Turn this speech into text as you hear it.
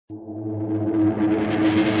This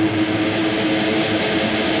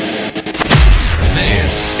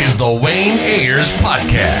is the Wayne Ayers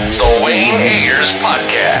Podcast. The Wayne Ayers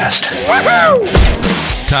Podcast. Woohoo!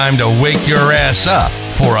 Time to wake your ass up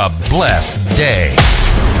for a blessed day.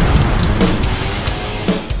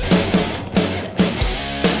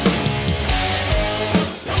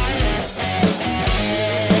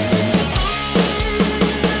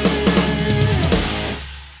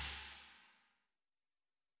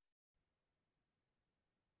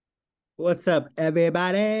 What's up,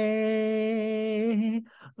 everybody?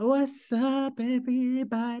 What's up,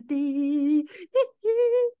 everybody?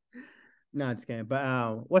 No, just kidding.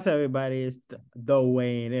 But what's up, everybody? It's the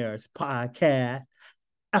Wayne Ayers Podcast,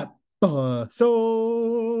 episode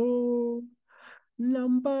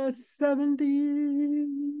number 70.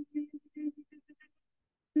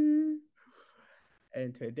 And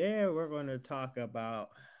today we're going to talk about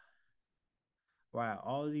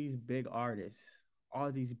all these big artists, all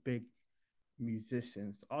these big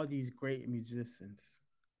musicians, all these great musicians,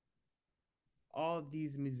 all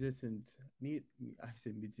these musicians need, I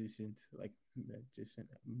said musicians, like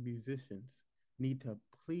musicians need to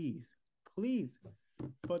please,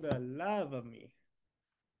 for the love of me,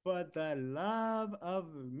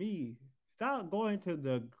 stop going to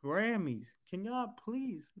the Grammys. Can y'all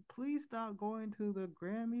please stop going to the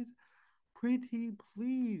Grammys? Pretty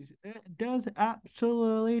please. It does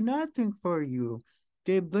absolutely nothing for you.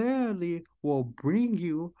 They literally will bring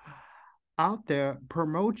you out there,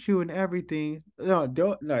 promote you and everything. No,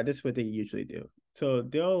 this is what they usually do. So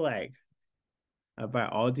they'll like invite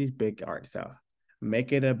all these big artists out,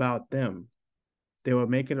 make it about them. They will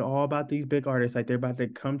make it all about these big artists, like they're about to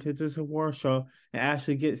come to this award show and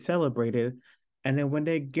actually get celebrated. And then when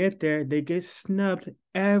they get there, they get snubbed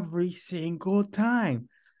every single time.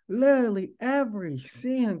 Literally every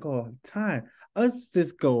single time. Let's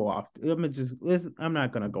just go off. I'm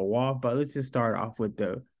not gonna go off, but let's just start off with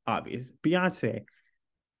the obvious. Beyonce.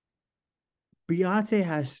 Beyonce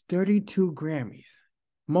has 32 Grammys,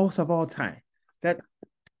 most of all time.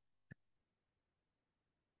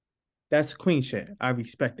 That's queen shit. I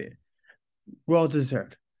respect it. Well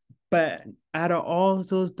deserved. But out of all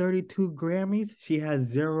those 32 Grammys, she has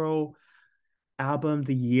 0 album of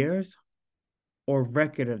the years or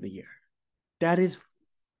record of the year. That is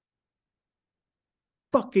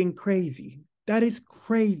fucking crazy. That is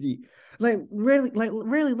crazy.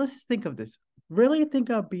 Really, let's just think of this. Really think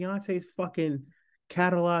of Beyonce's fucking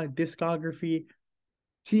catalog, discography.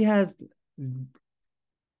 She has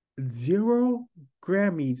 0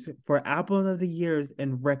 Grammys for album of the year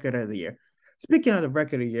and record of the year. Speaking of the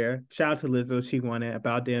record of the year, shout out to Lizzo. She won it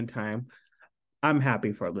about damn time. I'm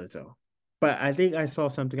happy for Lizzo. But I think I saw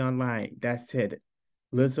something online that said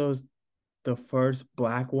Lizzo's the first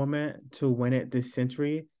Black woman to win it this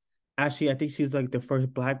century. Actually, I think she's like the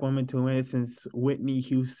first Black woman to win it since Whitney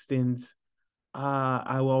Houston's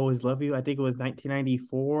I Will Always Love You. I think it was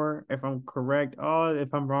 1994, if I'm correct. Oh,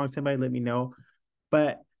 if I'm wrong, somebody let me know.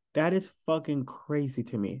 But that is fucking crazy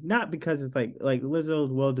to me. Not because it's like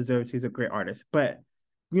Lizzo's well deserved. She's a great artist. But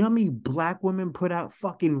you know how many Black women put out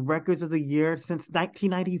fucking records of the year since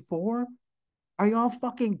 1994? Are y'all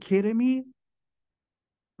fucking kidding me?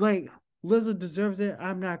 Like, Lizzo deserves it.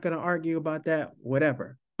 I'm not gonna argue about that.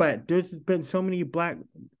 Whatever. But there's been so many Black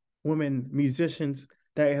women musicians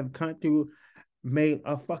that have come through, made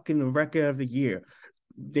a fucking record of the year.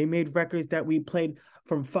 They made records that we played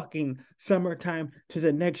from fucking summertime to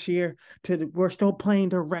the next year we're still playing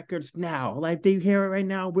the records now. Like, they hear it right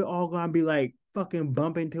now, we're all gonna be like fucking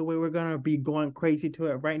bumping to it. We're gonna be going crazy to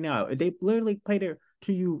it right now. If they literally played it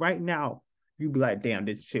to you right now, you'd be like, damn,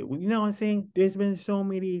 this shit. You know what I'm saying? There's been so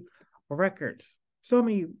many records, so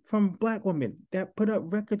many from Black women that put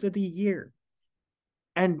up records of the year.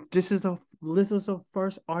 And Lizzo's the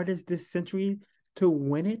first artist this century to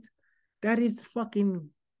win it. That is fucking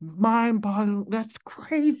mind-boggling. That's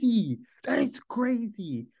crazy. That is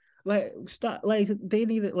crazy. Like, stop. Like, they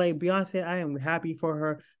need it. Like, Beyonce, I am happy for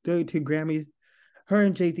her. 32 Grammys. Her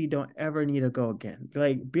and Jay-Z don't ever need to go again.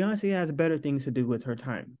 Like, Beyonce has better things to do with her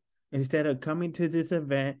time. Instead of coming to this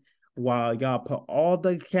event while y'all put all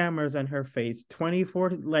the cameras on her face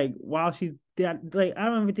 24, like, while she's like, I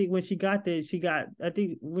don't even think when she got there, I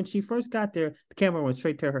think when she first got there, the camera went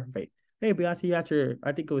straight to her face. Hey, Beyonce, you got your,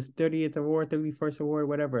 I think it was 30th award, 31st award,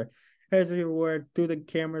 whatever. Here's your award. Through the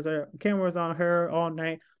cameras on her all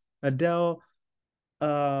night. Adele,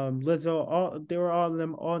 Lizzo, they were all of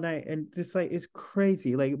them all night, and just like, it's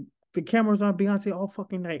crazy. Like, the cameras on Beyonce all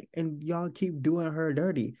fucking night, and y'all keep doing her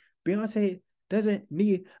dirty. Beyonce doesn't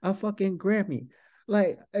need a fucking Grammy.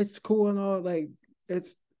 Like, it's cool and all. Like,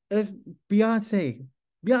 it's Beyonce.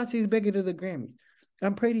 Beyonce is bigger than the Grammys.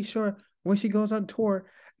 I'm pretty sure when she goes on tour,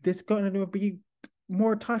 this going to be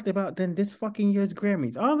more talked about than this fucking year's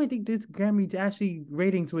Grammys. I don't even think this Grammys actually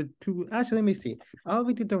ratings was too. Actually, let me see. I don't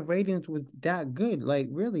even think the ratings was that good. Like,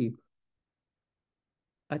 really,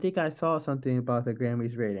 I think I saw something about the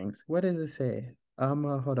Grammys ratings. What does it say?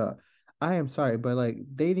 Hold up. I am sorry, but like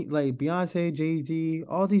like Beyonce, Jay-Z,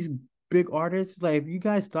 all these big artists, like if you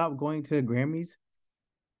guys stop going to the Grammys,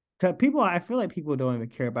 cause people, I feel like people don't even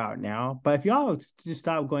care about it now. But if y'all just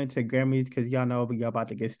stop going to the Grammys because y'all know y'all about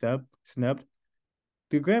to get snubbed,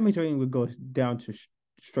 the Grammys rating would go down to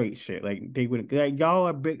straight shit. Like they would, like y'all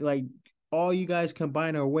are big. Like all you guys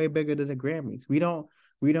combined are way bigger than the Grammys. We don't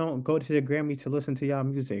go to the Grammys to listen to y'all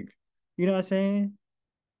music. You know what I'm saying?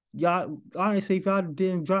 Y'all honestly, if y'all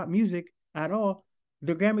didn't drop music at all,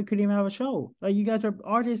 the Grammy couldn't even have a show. Like you guys are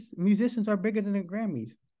artists, musicians are bigger than the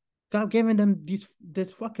Grammys. Stop giving them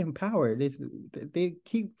this fucking power. They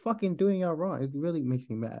keep fucking doing y'all wrong. It really makes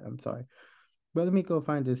me mad. I'm sorry. But let me go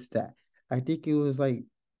find this stat. I think it was like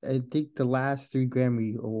I think the last three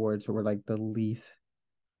Grammy awards were like the least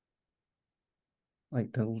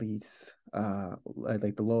like the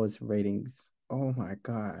lowest ratings. Oh my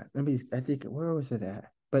god. I think where was it at?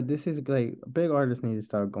 But this is like big artists need to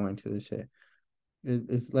start going to this shit.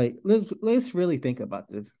 It's like let's really think about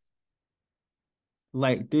this.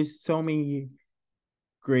 Like there's so many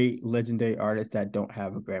great legendary artists that don't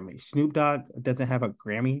have a Grammy. Snoop Dogg doesn't have a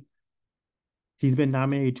Grammy. He's been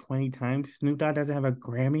nominated 20 times. Snoop Dogg doesn't have a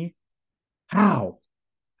Grammy. How?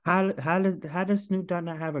 How does Snoop Dogg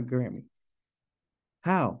not have a Grammy?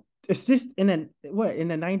 How? It's just in the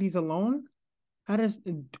 90s alone? How does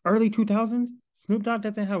early 2000s Snoop Dogg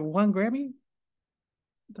doesn't have one Grammy?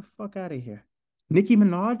 Get the fuck out of here. Nicki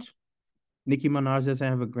Minaj? Nicki Minaj doesn't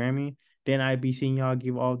have a Grammy. Then I'd be seeing y'all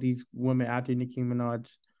give all these women after Nicki Minaj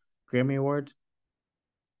Grammy awards.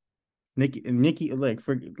 Nicki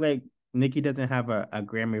like Nicki doesn't have a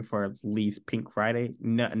Grammy for at least Pink Friday.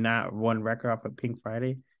 Not one record off of Pink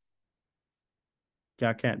Friday.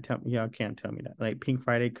 Y'all can't tell me that. Like Pink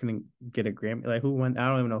Friday couldn't get a Grammy. Like who won? I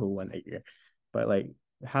don't even know who won that year. But like,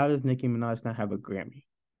 how does Nicki Minaj not have a Grammy?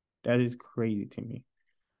 That is crazy to me.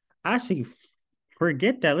 Actually,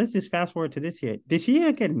 forget that. Let's just fast forward to this year. Did she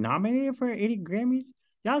even get nominated for 80 Grammys?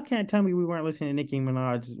 Y'all can't tell me we weren't listening to Nicki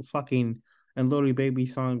Minaj's fucking and Lil Baby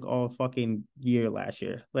song all fucking year last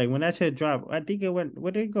year. Like when that shit dropped, I think it went.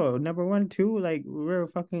 Where did it go? Number one, two. Like we are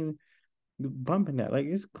fucking bumping that. Like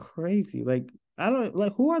it's crazy. Like I don't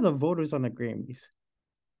like who are the voters on the Grammys?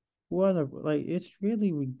 Who are the like? It's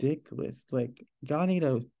really ridiculous. Like y'all need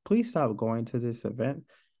to please stop going to this event.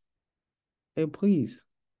 And please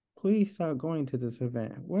stop going to this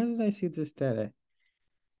event. Where did I see this stat at?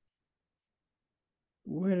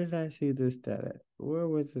 Where did I see this stat at? Where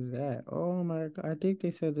was it at? Oh my God. I think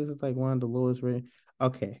they said this is like one of the lowest rated.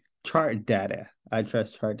 Okay. Chart data. I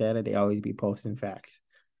trust chart data. They always be posting facts.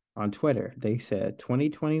 On Twitter, they said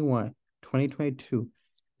 2021, 2022,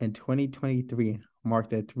 and 2023 marked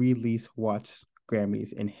the three least watched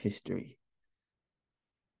Grammys in history.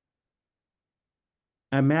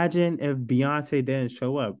 Imagine if Beyonce didn't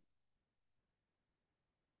show up.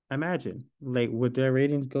 Imagine, like, would their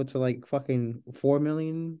ratings go to like fucking 4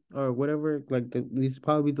 million or whatever? Like, these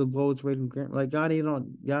probably the lowest rating. Like, y'all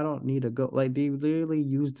don't need to go. Like, they literally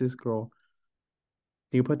use this girl.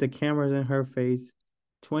 They put the cameras in her face,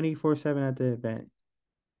 24/7 at the event.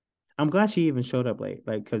 I'm glad she even showed up late,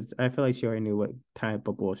 like, cause I feel like she already knew what type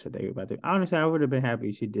of bullshit they were about to. Honestly, I would have been happy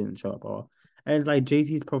if she didn't show up at all. And like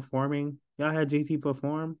Jay-Z's performing, y'all had Jay-Z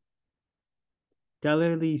perform. Y'all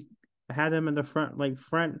literally had them in the front, like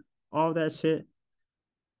front, all that shit,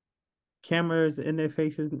 cameras in their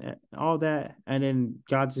faces, and all that, and then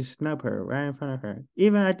y'all just snub her right in front of her.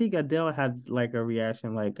 Even I think Adele had like a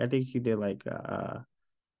reaction, like I think she did like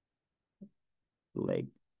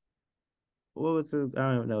what was it? I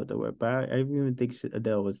don't even know what the word, but I even think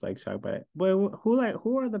Adele was like shocked by it. But who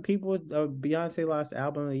are the people of Beyonce lost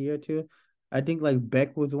album of the year to? I think like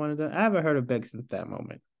Beck was one of them. I haven't heard of Beck since that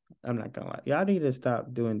moment. I'm not gonna lie. Y'all need to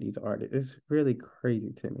stop doing these artists. It's really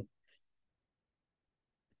crazy to me.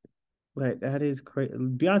 Like that is crazy.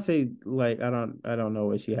 Beyonce, like I don't know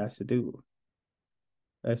what she has to do.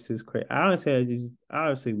 That's just crazy. Honestly, I just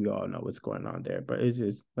obviously we all know what's going on there, but it's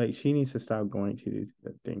just like she needs to stop going to these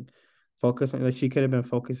thing. Focus on like she could have been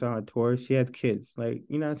focused on her tour. She has kids, like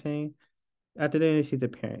you know what I'm saying. At the end, of the day, she's a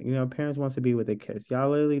parent. You know, parents wants to be with their kids. Y'all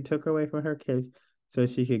literally took her away from her kids so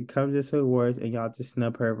she could come to some awards, and y'all just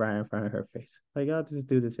snub her right in front of her face. Like y'all just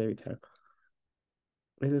do this every time.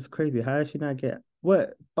 It is crazy. How did she not get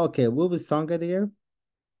what? Okay, what was song of the year?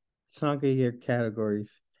 Song of the year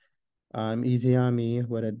categories. Easy on Me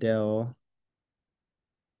with Adele.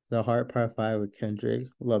 The Heart Part 5 with Kendrick.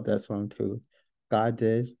 Love that song too. God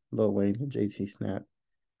Did, Lil Wayne and JT Snap.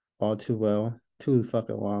 All Too Well. Too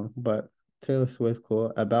fucking long, but Taylor Swift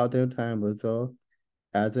cool. About Damn Time, Lizzo.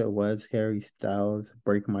 As It Was, Harry Styles,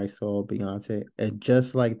 Break My Soul, Beyonce. And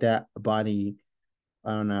Just Like That, Bonnie.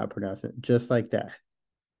 I don't know how to pronounce it. Just Like That.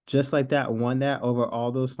 Just Like That won that over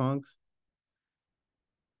all those songs.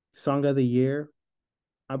 Song of the Year.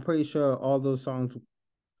 I'm pretty sure all those songs at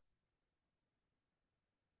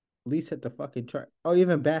least hit the fucking chart. Oh,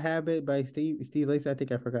 even Bad Habit by Steve Lacy. I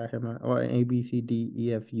think I forgot him. Or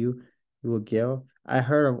ABCDEFU with Gail. I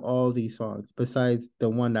heard of all these songs besides the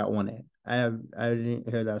one that won it. I didn't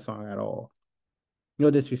hear that song at all.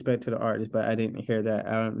 No disrespect to the artist, but I didn't hear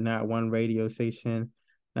that. Not one radio station,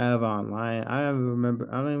 not online. I don't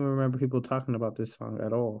even remember people talking about this song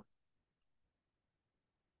at all.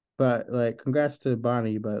 But like, congrats to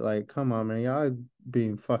Bonnie. But like, come on, man, y'all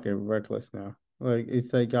being fucking reckless now. Like,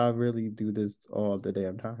 it's like y'all really do this all the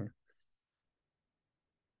damn time.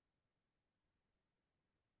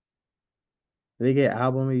 They get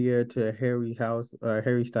album of the year to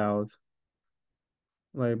Harry Styles.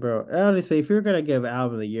 Like, bro, honestly, if you're gonna give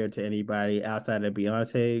album of the year to anybody outside of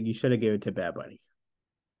Beyonce, you should have given it to Bad Bunny.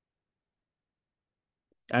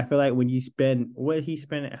 I feel like when you spend what he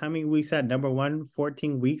spent, how many weeks at number one?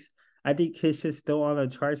 14 weeks. I think his shit's still on the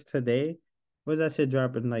charts today. Was that shit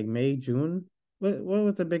dropping like May, June? What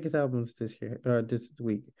was the biggest albums this year or this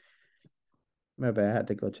week? My bad, I had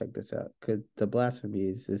to go check this out because the blasphemy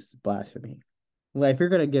is just blasphemy. Like, if you're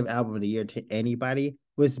gonna give album of the year to anybody,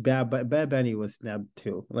 was bad, but Bad Bunny was snubbed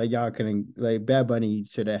too. Like, y'all couldn't, like, Bad Bunny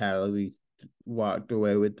should have had at least walked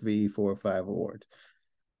away with 3, 4, 5 awards.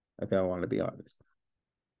 If I want to be honest.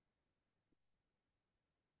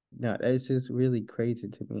 No, that's just really crazy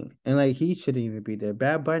to me. And like, he shouldn't even be there.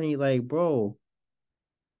 Bad Bunny, like, bro,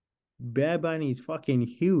 Bad Bunny's fucking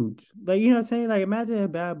huge. Like, you know what I'm saying? Like,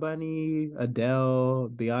 imagine Bad Bunny, Adele,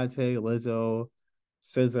 Beyonce, Lizzo,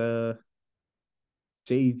 SZA,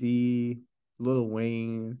 Jay-Z, Lil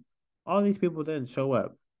Wayne. All these people didn't show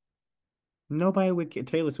up. Nobody would care.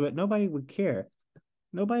 Taylor Swift, nobody would care.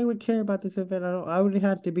 Nobody would care about this event at all. I would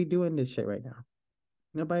have to be doing this shit right now.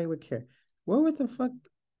 Nobody would care. What was the fuck?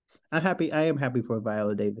 I'm happy. I am happy for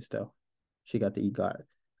Viola Davis though. She got the EGOT.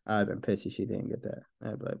 I'd have been pissed if she didn't get that.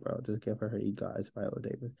 I'd be like, bro, just give her EGOT as Viola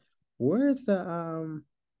Davis. Where's the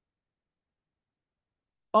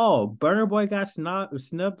Oh, Burner Boy got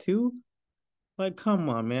snubbed too? Like, come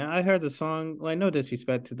on, man. I heard the song. Like, no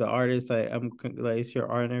disrespect to the artist. Like, it's your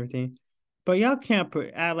art and everything, but y'all can't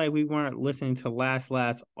act like we weren't listening to Last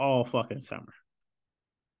all fucking summer.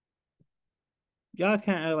 Y'all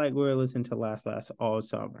can't act like we were listening to Last all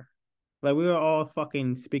summer. Like, we were all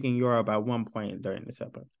fucking speaking Europe at one point during this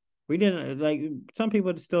episode. We didn't like some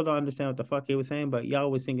people still don't understand what the fuck he was saying, but y'all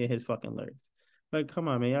was singing his fucking lyrics. Like, come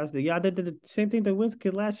on, man. Y'all did the same thing to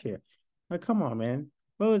Wizkid last year. Like, come on, man.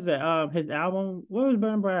 What was that? His album. What was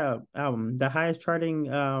Burna Boy album? The highest charting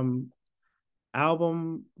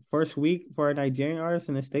album first week for a Nigerian artist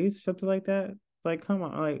in the States, something like that. Like, come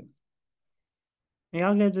on, like, and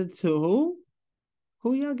y'all gave it to who?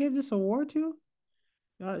 Who y'all gave this award to?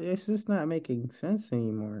 It's just not making sense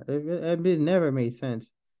anymore. It never made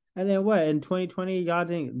sense. And then what? In 2020, y'all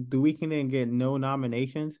didn't. The Weeknd didn't get no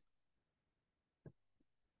nominations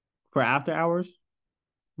for After Hours.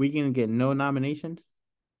 Weeknd didn't get no nominations.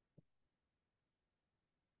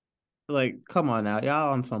 Like, come on now,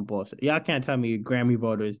 y'all on some bullshit. Y'all can't tell me Grammy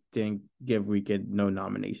voters didn't give Weeknd no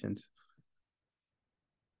nominations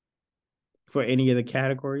for any of the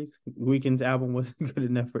categories. Weeknd's album wasn't good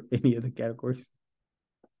enough for any of the categories.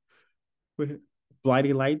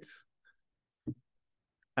 Blinding Lights.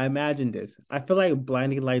 I imagine this. I feel like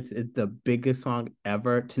Blinding Lights is the biggest song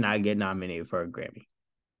ever to not get nominated for a Grammy.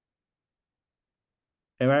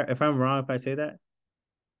 If I'm wrong if I say that,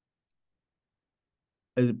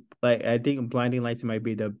 is like I think Blinding Lights might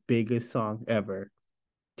be the biggest song ever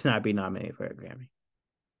to not be nominated for a Grammy.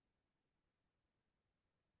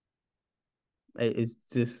 It's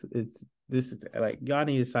just it's this is like y'all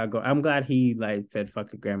need to start going. I'm glad he like said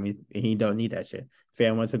fuck the Grammys and he don't need that shit.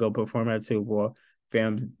 Fam wants to go perform at Super Bowl.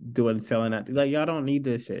 Fam's doing selling out. Like y'all don't need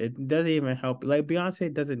this shit. It doesn't even help. Like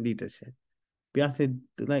Beyonce doesn't need this shit. Beyonce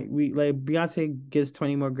gets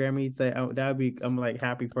 20 more Grammys. Like that'd be I'm like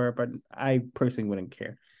happy for her, but I personally wouldn't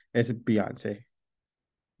care. It's Beyonce.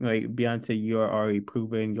 Like Beyonce, you're already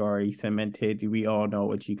proven, you're already cemented. We all know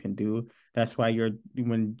what you can do. That's why you're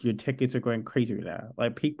when your tickets are going crazy now.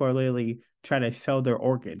 Like people are literally trying to sell their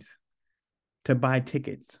organs to buy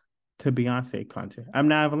tickets to Beyonce concert. I'm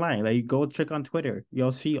not even lying. Like, go check on Twitter.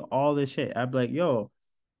 You'll see all this shit. I'm like, yo,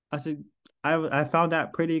 I said, I found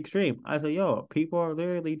that pretty extreme. I said, yo, people are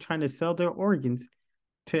literally trying to sell their organs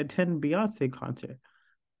to attend Beyonce concert.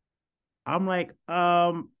 I'm like,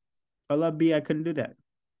 I love B. I couldn't do that.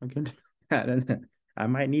 I couldn't do that. I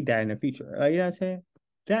might need that in the future. You know what I'm saying?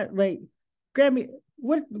 That like Grammy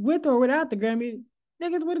with or without the Grammy,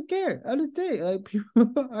 niggas wouldn't care. I understand. Like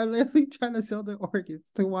people are literally trying to sell their organs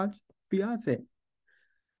to watch Beyonce.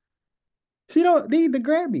 She don't need the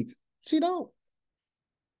Grammys. She don't.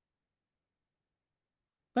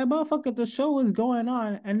 Like motherfucker, the show is going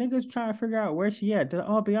on and niggas trying to figure out where she at.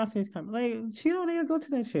 Oh, Beyonce's coming. Like she don't need to go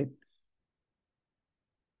to that shit.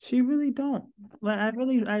 She really don't. Like I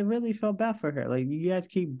really felt bad for her. Like you guys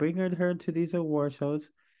keep bringing her to these award shows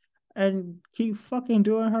and keep fucking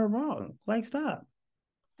doing her wrong. Like stop.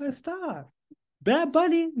 Like stop. Bad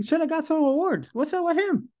Bunny should have got some awards. What's up with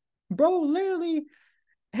him? Bro literally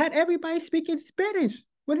had everybody speaking Spanish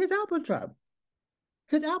when his album dropped.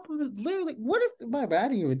 His album is literally what is my bad, I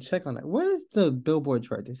didn't even check on that. What is the Billboard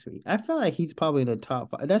chart this week? I feel like he's probably in the top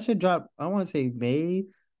five. That should drop, I want to say May,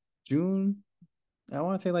 June. I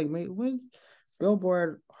want to say like May. What's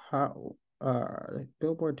Billboard? How?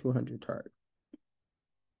 Billboard 200 chart.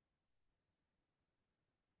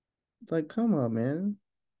 Like, come on, man.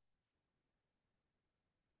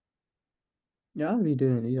 Y'all be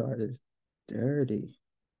doing these artists dirty.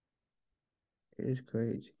 It's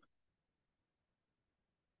crazy.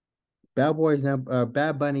 Bad Boy's number.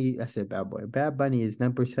 Bad Bunny. I said Bad Boy. Bad Bunny is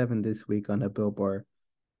number 7 this week on the Billboard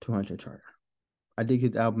 200 chart. I think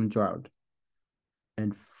his album dropped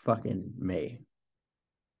in fucking May.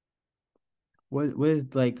 What is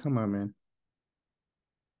like? Come on, man.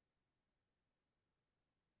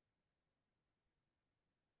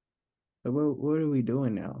 Like, what are we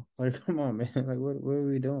doing now? Like, come on, man. Like, what are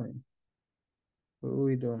we doing? What are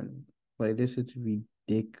we doing? Like, this is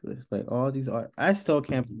ridiculous. Like, all these art, I still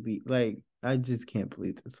can't believe. Like, I just can't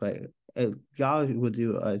believe this. Like, if y'all would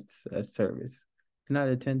do a service, not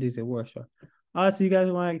attend these award show. So you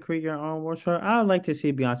guys want to create your own award show? I would like to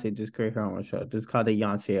see Beyonce just create her own show, just called the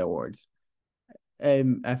Beyonce Awards,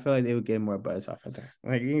 and I feel like they would get more buzz off of that.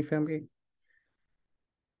 Like, you feel me?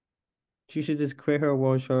 She should just create her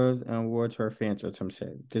award shows and awards her fans or some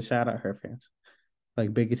shit. Just shout out her fans,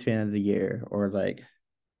 like biggest fan of the year or like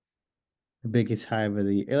the biggest hive of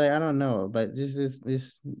the year. Like I don't know, but this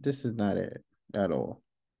is not it at all.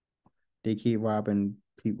 They keep robbing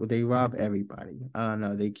people. They rob everybody. I don't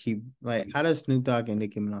know. They keep like how does Snoop Dogg and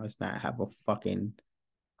Nicki Minaj not have a fucking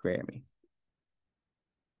Grammy?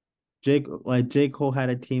 J. Cole had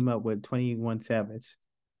a team up with 21 Savage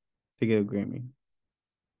to get a Grammy.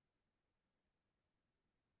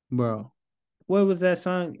 Bro. What was that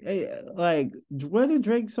song? Hey, like what did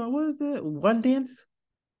Drake song? What was it? One Dance?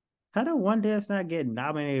 How did One Dance not get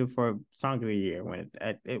nominated for Song of the Year when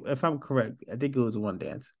if I'm correct, I think it was One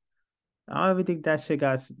Dance. I don't even think that shit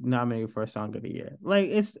got nominated for a Song of the Year. Like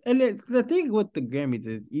the thing with the Grammys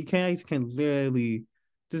is you can literally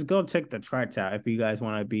just go check the charts out if you guys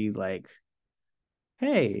want to be like,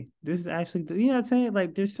 hey, this is actually you know what I'm saying?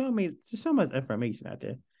 Like there's so much information out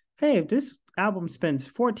there. Hey, if this album spends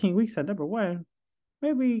 14 weeks at number one,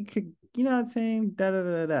 maybe you could you know what I'm saying? Da da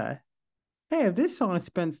da da. Hey, if this song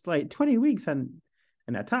spends like 20 weeks in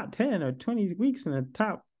the top 10 or 20 weeks in the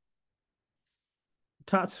top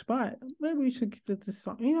spot, maybe we should get this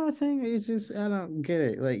song. You know what I'm saying? It's just I don't get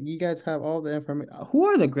it. Like you guys have all the information. Who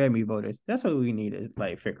are the Grammy voters? That's what we need to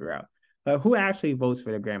like figure out. Who actually votes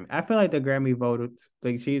for the Grammy? I feel like the Grammy voters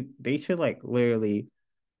like they should like literally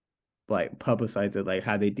like publicize it like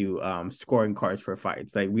how they do scoring cards for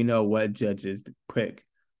fights. Like we know what judges pick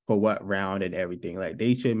for what round and everything. Like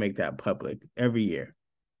they should make that public every year.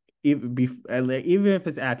 Even if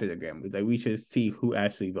it's after the Grammys, like we should see who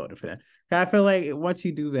actually voted for that. I feel like once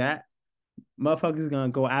you do that, motherfuckers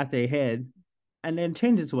gonna go out their head, and then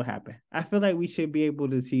changes will happen. I feel like we should be able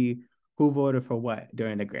to see who voted for what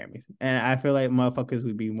during the Grammys, and I feel like motherfuckers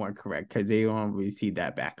would be more correct because they don't really see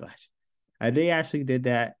that backlash. They actually did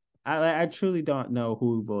that. I truly don't know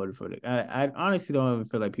who voted for it. I honestly don't even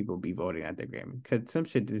feel like people be voting at the Grammys because some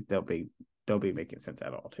shit just don't be making sense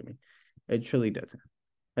at all to me. It truly doesn't.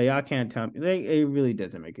 Like y'all can't tell me. Like it really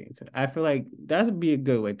doesn't make any sense. I feel like that would be a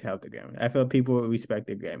good way to help the Grammys. I feel people would respect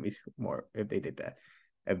the Grammys more if they did that.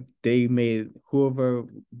 If they made whoever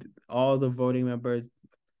all the voting members,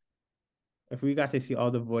 if we got to see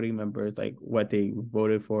all the voting members like what they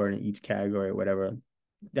voted for in each category or whatever,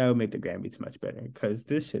 that would make the Grammys much better. Because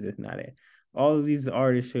this shit is not it. All of these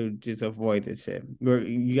artists should just avoid this shit.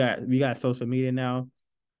 We got social media now.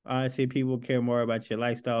 Honestly, people care more about your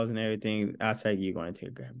lifestyles and everything outside you going to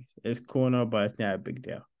the Grammys. It's cool, no, but it's not a big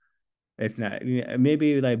deal. It's not.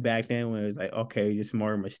 Maybe like back then when it was like, okay, just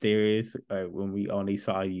more mysterious. When we only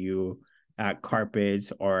saw you at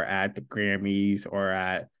carpets or at the Grammys or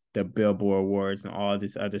at the Billboard Awards and all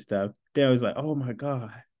this other stuff. Then it was like, oh my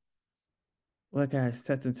god, look at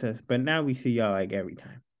such and such. But now we see y'all like every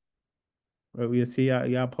time. We'll see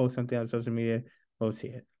y'all post something on social media. We'll see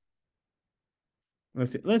it.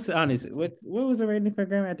 Let's see. Let's be honest. What was the rating for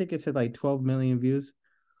Grammy? I think it said like 12 million views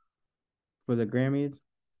for the Grammys.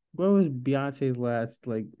 What was Beyonce's last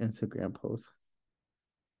like Instagram post?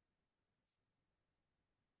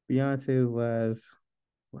 Beyonce's last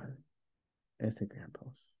what Instagram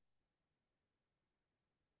post?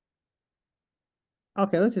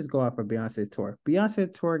 Okay, let's just go off of Beyonce's tour.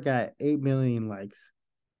 Beyonce's tour got 8 million likes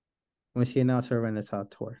when she announced her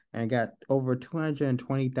Renaissance tour and got over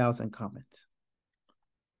 220,000 comments.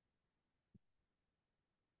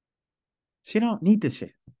 She don't need this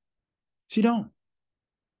shit. She don't.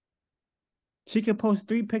 She could post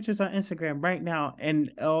 3 pictures on Instagram right now and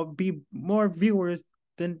be more viewers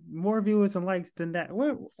and likes than that.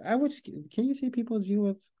 What I wish can you see people's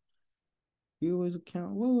viewers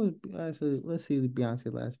count? What was let's see the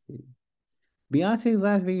Beyonce last video. Beyonce's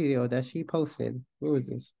last video that she posted, what was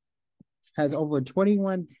this? Has over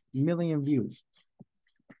 21 million views.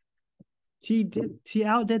 She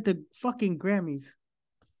outdid the fucking Grammys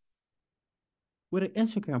with an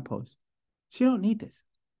Instagram post. She don't need this.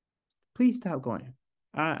 Please stop going.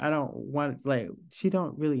 I don't want like she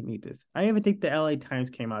don't really need this. I even think the LA Times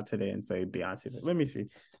came out today and said Beyonce. Let me see.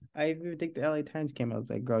 I even think the LA Times came out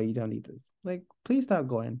like, girl, you don't need this. Like, please stop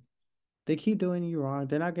going. They keep doing you wrong.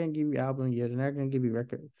 They're not gonna give you album yet. They're not gonna give you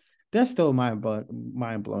record. That's still mind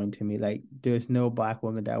blowing to me. Like, there's no black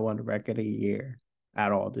woman that won a record a year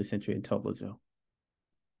at all this century until Lizzo.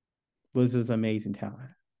 Lizzo's amazing talent.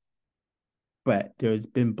 But there's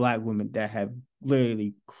been black women that have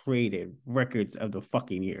literally created records of the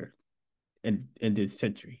fucking year in this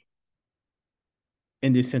century.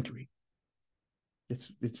 In this century.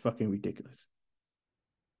 It's fucking ridiculous.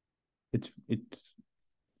 It's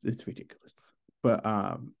it's ridiculous. But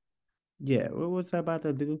yeah, what was I about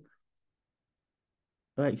to do?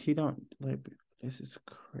 Like she don't like this is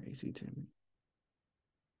crazy to me.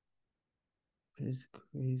 It's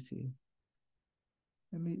crazy.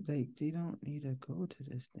 I mean, like they don't need to go to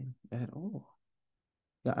this thing at all.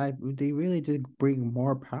 They really just bring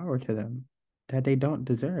more power to them that they don't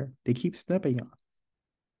deserve. They keep stepping on.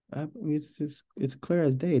 I mean, it's clear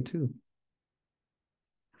as day too.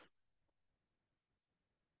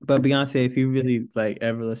 But Beyonce, if you really like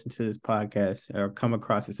ever listen to this podcast or come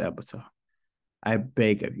across this episode, I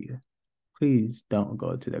beg of you, please don't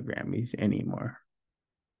go to the Grammys anymore.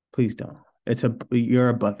 Please don't. You're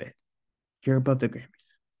above it. You're above the Grammys.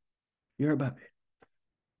 You're above it.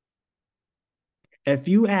 If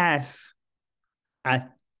you ask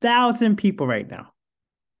 1,000 people right now,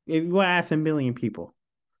 if you want to ask 1 million people,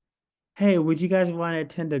 hey, would you guys want to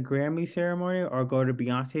attend a Grammy ceremony or go to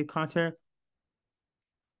Beyonce concert?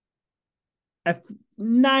 If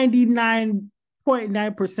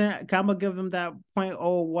 99.9%, I'm gonna give them that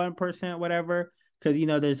 0.01%, whatever,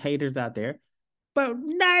 because there's haters out there. But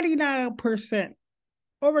 99%,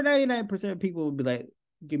 over 99% of people would be like,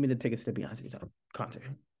 give me the tickets to Beyonce's concert.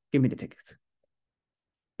 Give me the tickets.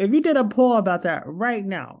 If you did a poll about that right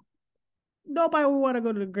now, nobody would want to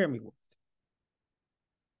go to the Grammy Awards.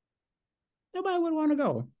 Nobody would want to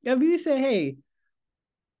go. If you say, hey,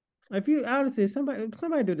 if you honestly somebody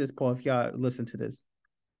do this poll if y'all listen to this.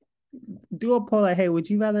 Do a poll like, hey, would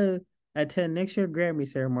you rather attend next year Grammy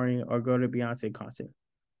ceremony or go to Beyonce concert?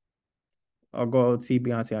 Or go see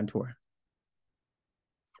Beyonce on tour?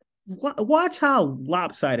 Watch how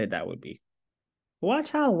lopsided that would be.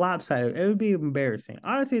 Watch how lopsided it would be. Embarrassing.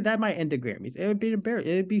 Honestly, that might end the Grammys. It would be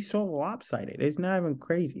embarrassing. It would be so lopsided. It's not even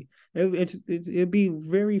crazy. It'd be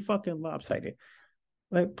very fucking lopsided.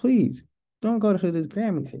 Like, please don't go to this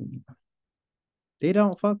Grammys anymore. They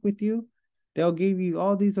don't fuck with you. They'll give you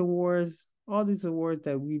all these awards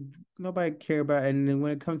that we nobody care about, and then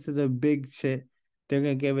when it comes to the big shit, they're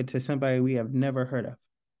gonna give it to somebody we have never heard of.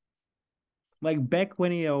 Like Beck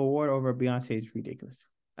winning an award over Beyonce is ridiculous.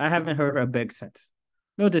 I haven't heard of Beck since.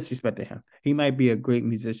 No disrespect to him. He might be a great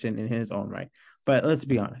musician in his own right. But let's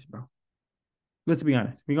be honest, bro. Let's be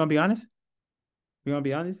honest. We gonna be honest? We gonna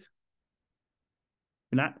be honest?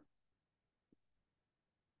 We're not.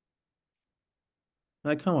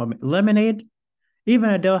 Like, come on, man. Lemonade. Even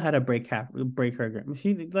Adele had to break her grip.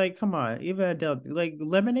 She like, come on. Even Adele, like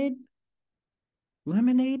Lemonade.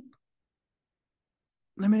 Lemonade.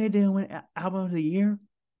 Lemonade didn't win album of the year.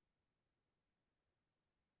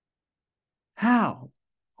 How?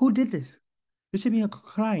 Who did this? It should be a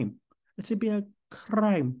crime. It should be a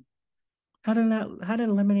crime. How did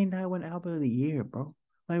Lemonade not win album of the year, bro?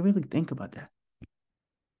 Like really think about that.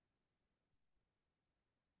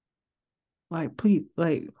 Like, please,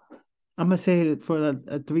 like I'm gonna say it for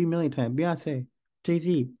a 3 million time. Beyonce,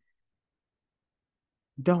 Jay-Z,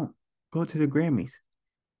 don't go to the Grammys.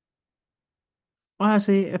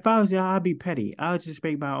 Honestly, if I was y'all, I'd be petty. I would just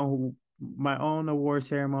make my own award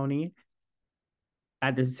ceremony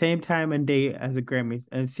at the same time and day as the Grammys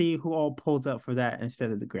and see who all pulls up for that instead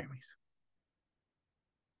of the Grammys.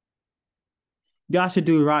 Y'all should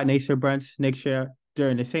do Rock Nation brunch next year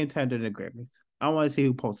during the same time during the Grammys. I want to see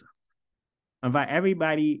who pulls up. Invite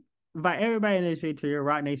everybody, invite everybody in the street to your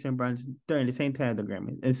Rock Nation brunch during the same time as the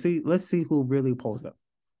Grammys and see. Let's see who really pulls up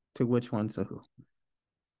to which one to who.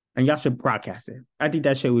 And y'all should broadcast it. I think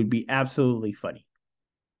that shit would be absolutely funny.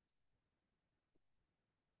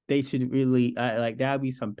 They should really like that would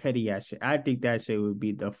be some petty ass shit. I think that shit would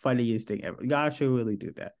be the funniest thing ever. Y'all should really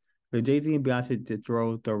do that. The Jay-Z and Beyonce just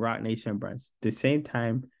drove the Rock Nation brunch the same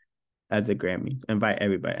time as the Grammys. Invite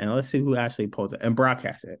everybody and let's see who actually pulls it and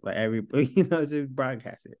broadcast it. Like just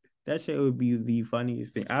broadcast it. That shit would be the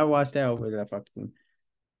funniest thing. I watched that over that fucking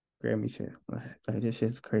Grammy shit. Like this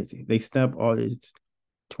shit's crazy. They snub all this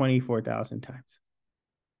 24,000 times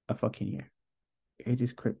a fucking year. It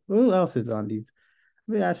is crazy. Who else is on these?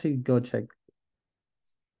 Let me actually go check.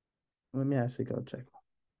 Let me actually go check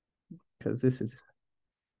because this is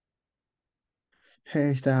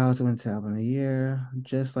Harry Styles wins album of the year,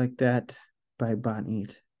 just like that by Bonnie.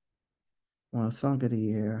 Well, song of the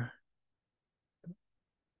year.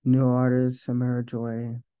 New artist Samara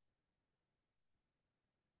Joy.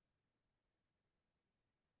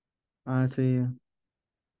 Honestly,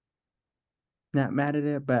 not mad at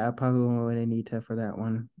it, but I probably won't win Anita for that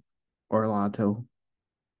one. Orlando.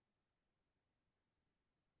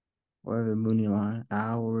 Or the Mooney line.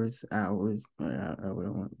 Hours. I would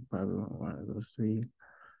want probably want one of those three.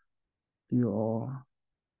 You all.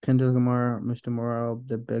 Kendrick Lamar, Mr. Morale,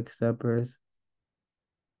 The Big Steppers.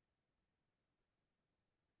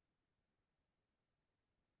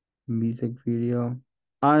 Music video.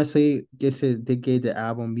 Honestly, guess it they gave the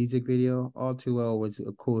album music video. All Too Well was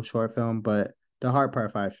a cool short film, but The Heart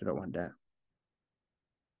Part 5 should have won that.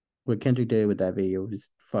 What Kendrick did with that video was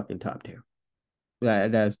fucking top tier.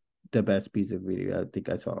 That's the best piece of video I think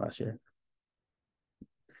I saw last year.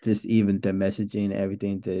 Just even the messaging,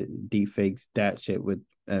 everything, the deep fakes, that shit with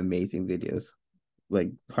amazing videos.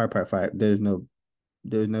 Like Heart Part 5, there's no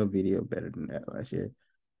video better than that last year.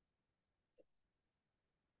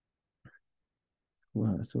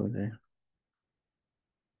 What else was there?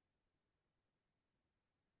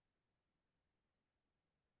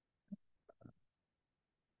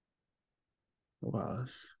 What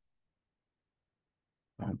else?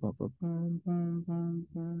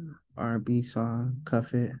 R&B song,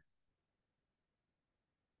 Cuff It.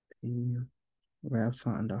 The rap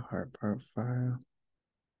song, The Heart Part 5.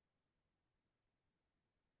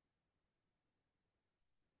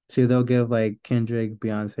 See, they'll give like Kendrick,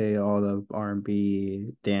 Beyonce, all the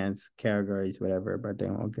R&B dance categories, whatever, but they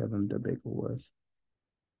won't give them the big awards.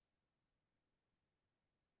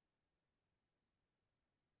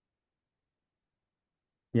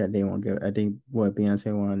 Yeah, they won't give. I think what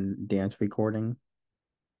Beyonce won dance recording.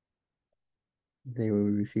 They will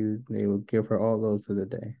refuse. They will give her all those to the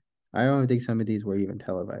day. I don't think some of these were even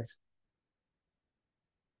televised.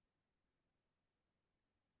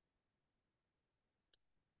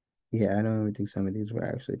 Yeah, I don't even think some of these were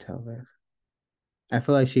actually televised. I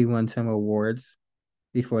feel like she won some awards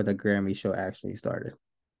before the Grammy show actually started.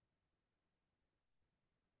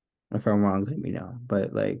 If I'm wrong, let me know.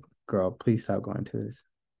 But like, girl, please stop going to this.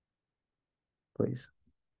 Please,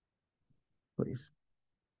 please.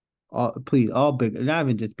 All big, not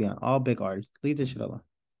even just beyond all big artists. Leave this shit alone.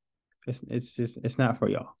 It's not for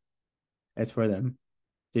y'all. It's for them.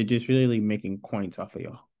 They're just really making coins off of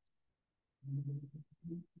y'all.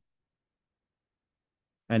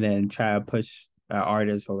 And then try to push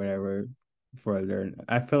artists or whatever for their.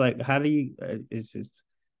 I feel like how do you? It's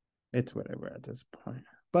whatever at this point.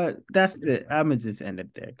 But that's it. I'm gonna just end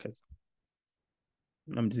it there because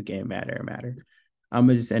I'm just getting madder and madder. I'm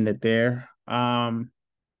gonna just end it there. I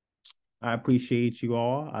appreciate you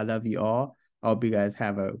all. I love you all. I hope you guys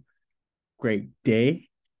have a great day.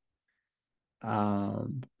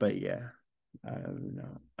 But yeah, I don't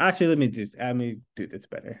know. Actually, let me do this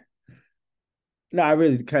better. No, I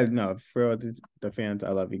really because no, for the fans, I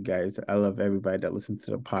love you guys. I love everybody that listens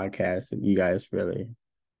to the podcast, and you guys really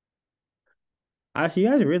Actually, you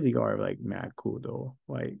guys really are like mad cool though.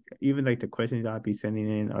 Like even like the questions I'll be sending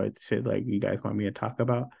in or shit like you guys want me to talk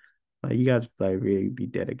about. Like you guys like really be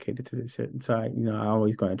dedicated to this shit. And so I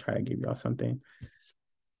always gonna try to give y'all something.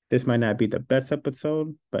 This might not be the best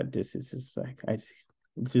episode, but this is just like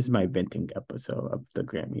this is my venting episode of the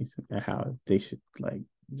Grammys and how they should like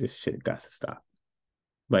this shit got to stop.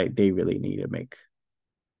 Like they really need to make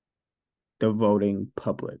the voting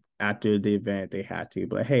public after the event. They had to,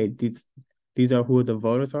 but hey, these are who the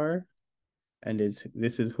voters are, and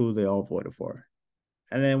this is who they all voted for.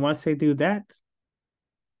 And then once they do that,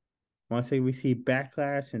 once they receive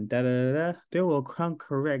backlash and da da da, they will come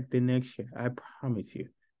correct the next year. I promise you,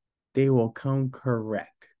 they will come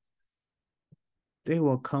correct. They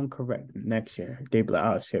will come correct next year. They be like,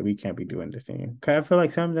 oh shit, we can't be doing this thing. Cause I feel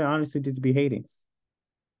like some of them honestly just be hating.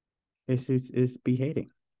 It's be hating.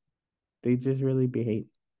 They just really be hating.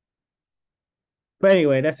 But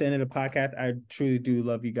anyway, that's the end of the podcast. I truly do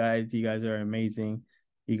love you guys. You guys are amazing.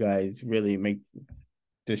 You guys really make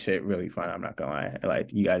this shit really fun. I'm not gonna lie.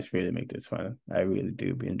 Like you guys really make this fun. I really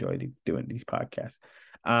do enjoy doing these podcasts.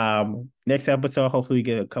 Next episode, hopefully we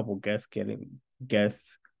get a couple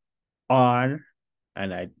guests on,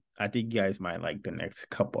 and I think you guys might like the next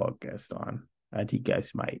couple of guests on. I think you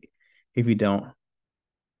guys might. If you don't,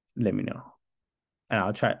 let me know. And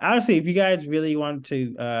I'll try. Honestly, if you guys really want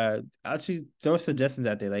to, actually throw suggestions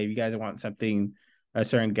out there. Like if you guys want something, a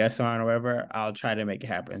certain guest on or whatever, I'll try to make it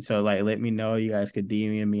happen. So like, let me know. You guys could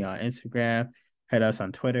DM me on Instagram, hit us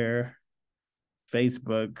on Twitter,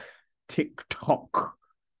 Facebook, TikTok,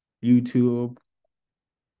 YouTube,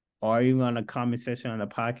 or even on the comment section on the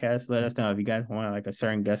podcast. Let us know if you guys want like a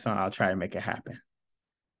certain guest on. I'll try to make it happen.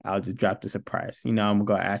 I'll just drop the surprise. I'm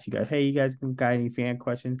gonna ask you guys, hey, you guys got any fan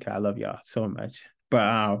questions? Cause I love y'all so much.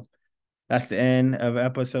 But that's the end of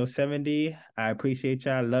episode 70. I appreciate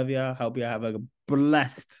y'all. Love y'all. Hope y'all have a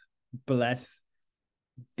blessed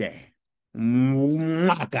day.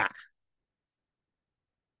 Mwah.